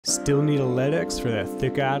Still need a Ledx for that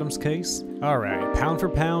thick items case? Alright, pound for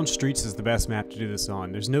pound, Streets is the best map to do this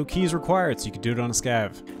on. There's no keys required, so you can do it on a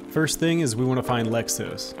Scav. First thing is we want to find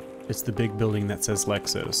Lexos. It's the big building that says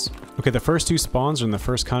Lexos. Okay, the first two spawns are in the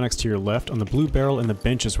first connex to your left on the blue barrel, and the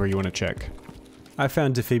bench is where you want to check. I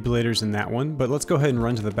found defibrillators in that one, but let's go ahead and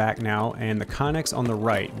run to the back now, and the connex on the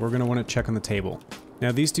right, we're going to want to check on the table.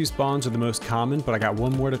 Now these two spawns are the most common, but I got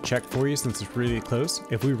one more to check for you since it's really close.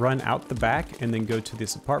 If we run out the back and then go to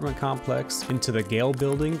this apartment complex, into the Gale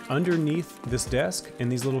building, underneath this desk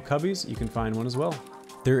and these little cubbies, you can find one as well.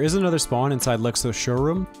 There is another spawn inside Lexos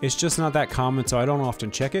showroom. It's just not that common, so I don't often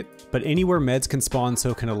check it, but anywhere meds can spawn,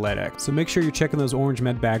 so can a Ledx. So make sure you're checking those orange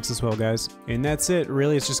med bags as well, guys. And that's it.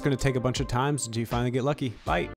 Really, it's just going to take a bunch of times until you finally get lucky. Bye.